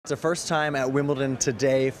It's the first time at Wimbledon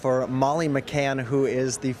today for Molly McCann, who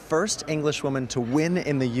is the first English woman to win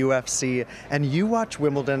in the UFC. And you watched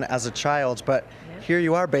Wimbledon as a child, but here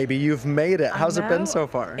you are, baby. You've made it. How's it been so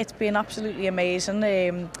far? It's been absolutely amazing.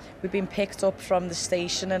 We've been picked up from the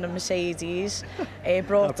station in a Mercedes,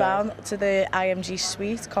 brought down to the IMG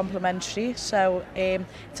suite, complimentary. So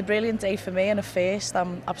it's a brilliant day for me and a first.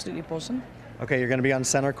 I'm absolutely buzzing. Okay, you're going to be on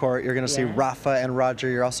center court. You're going to see Rafa and Roger.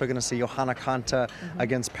 You're also going to see Johanna Konta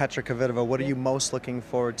against Petra Kvitova. What are you most looking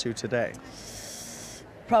forward to today?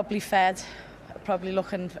 Probably Fed. Probably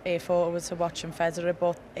looking forward to watching Federer,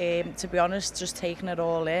 but to be honest, just taking it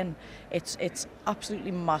all in, it's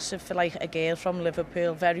absolutely massive for like a girl from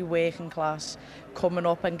Liverpool, very working class, coming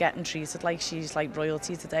up and getting treated like she's like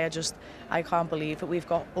royalty today. I can't believe it. We've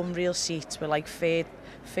got unreal seats. We're like third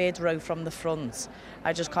row from the front.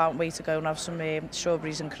 I just can't wait to go and have some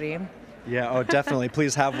strawberries and cream. Yeah, oh, definitely.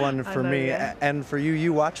 Please have one for me. Yeah. And for you,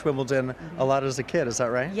 you watch Wimbledon a lot as a kid, is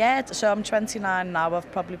that right? Yeah, so I'm 29 now.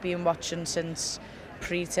 I've probably been watching since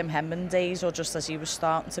pre-Tim Henman days, or just as he was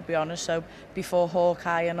starting, to be honest. So before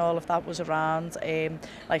Hawkeye and all of that was around,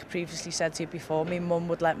 like previously said to you before, my mum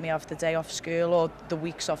would let me have the day off school or the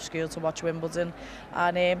weeks off school to watch Wimbledon.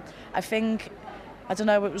 And I think, I don't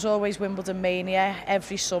know, it was always Wimbledon mania.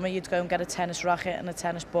 Every summer you'd go and get a tennis racket and a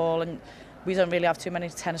tennis ball, and we don't really have too many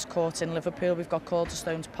tennis courts in Liverpool. We've got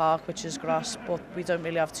Calderstones Park, which is grass, but we don't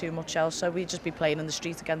really have too much else. So we'd just be playing in the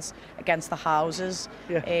street against the houses.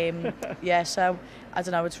 Yeah. So I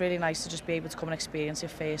don't know, it's really nice to just be able to come and experience it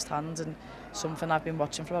firsthand, and something I've been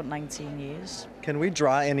watching for about 19 years. Can we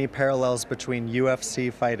draw any parallels between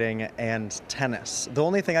UFC fighting and tennis? The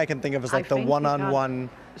only thing I can think of is like the one-on-one.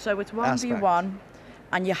 So it's 1v1,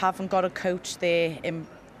 and you haven't got a coach there.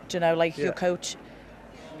 Your coach.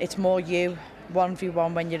 It's more you,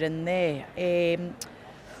 1v1 when you're in there.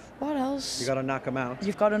 What else? You got to knock them out.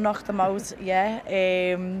 You've got to knock them out, yeah.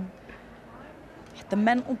 The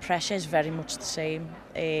mental pressure is very much the same.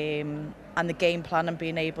 And the game plan and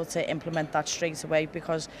being able to implement that straight away,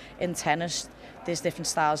 because in tennis, there's different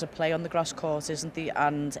styles of play on the grass court, isn't there?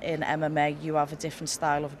 And in MMA, you have a different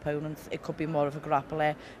style of opponent. It could be more of a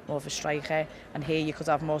grappler, more of a striker. And here you could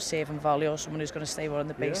have more save and volley, or someone who's going to stay more on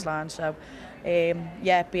the baseline. So,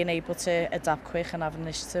 being able to adapt quick and have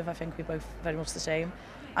initiative, I think we're both very much the same.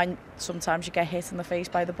 And sometimes you get hit in the face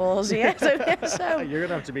by the balls here. So you're going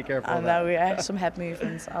to have to be careful. I know, yeah. Some head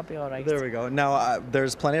movements, I'll be all right. There we go. Now,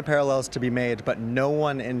 there's plenty of parallels to be made, but no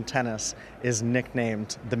one in tennis is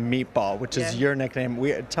nicknamed the Meatball, which is your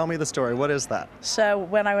nickname. Tell me the story. What is that? So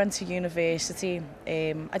when I went to university,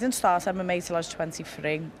 I didn't start MMA till I was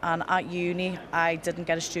 23. And at uni, I didn't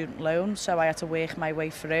get a student loan, so I had to work my way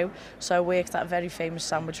through. So I worked at a very famous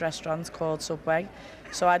sandwich restaurant called Subway.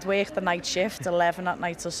 So I'd work the night shift, 11 at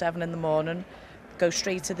night till 7 in the morning, go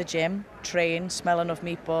straight to the gym, train, smell enough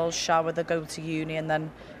meatballs, shower, then go to uni, and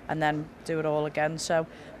then do it all again. So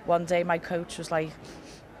one day my coach was like,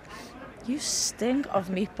 "You stink of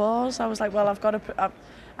meatballs." I was like, "Well,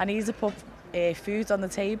 I need to put food on the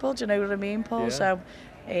table." Do you know what I mean, Paul? Yeah. So,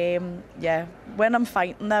 when I'm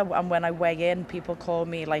fighting though, and when I weigh in, people call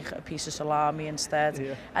me like a piece of salami instead.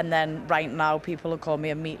 Yeah. And then right now, people will call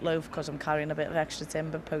me a meatloaf because I'm carrying a bit of extra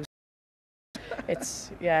timber post.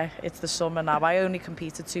 It's the summer now. I only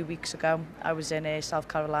competed 2 weeks ago. I was in South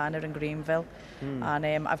Carolina in Greenville, and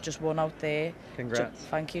I've just won out there. Congrats.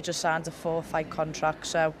 Thank you. Just signed a 4-fight contract,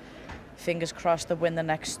 so fingers crossed I win the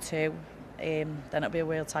next 2. Then it'll be a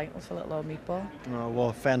world title for little old Meatball. Oh,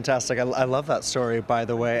 well, fantastic. I love that story, by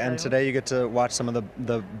the way. And today you get to watch some of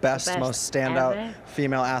the best most standout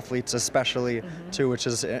female athletes, especially, too, which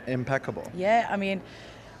is impeccable. Yeah, I mean,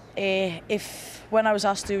 when I was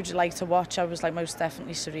asked who would you like to watch, I was like, most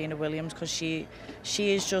definitely Serena Williams, because she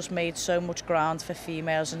has just made so much ground for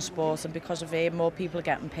females in sport, and because of her, more people are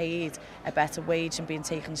getting paid a better wage and being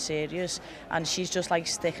taken serious, and she's just like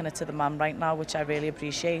sticking it to the man right now, which I really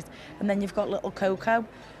appreciate. And then you've got little Coco,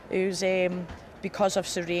 who's because of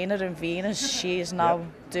Serena and Venus, she is now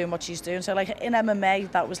doing what she's doing. So like in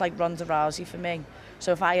MMA, that was like Ronda Rousey for me.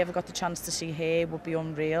 So if I ever got the chance to see her, it would be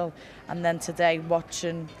unreal. And then today,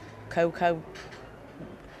 watching Coco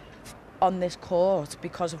on this court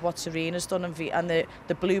because of what Serena's done and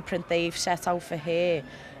the blueprint they've set out for her,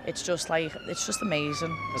 it's just amazing. It's just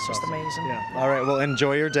amazing. Yeah. All right, well,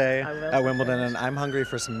 enjoy your day at Wimbledon, and I'm hungry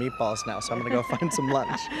for some meatballs now, so I'm going to go find some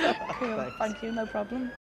lunch. Cool. Thank you, no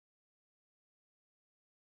problem.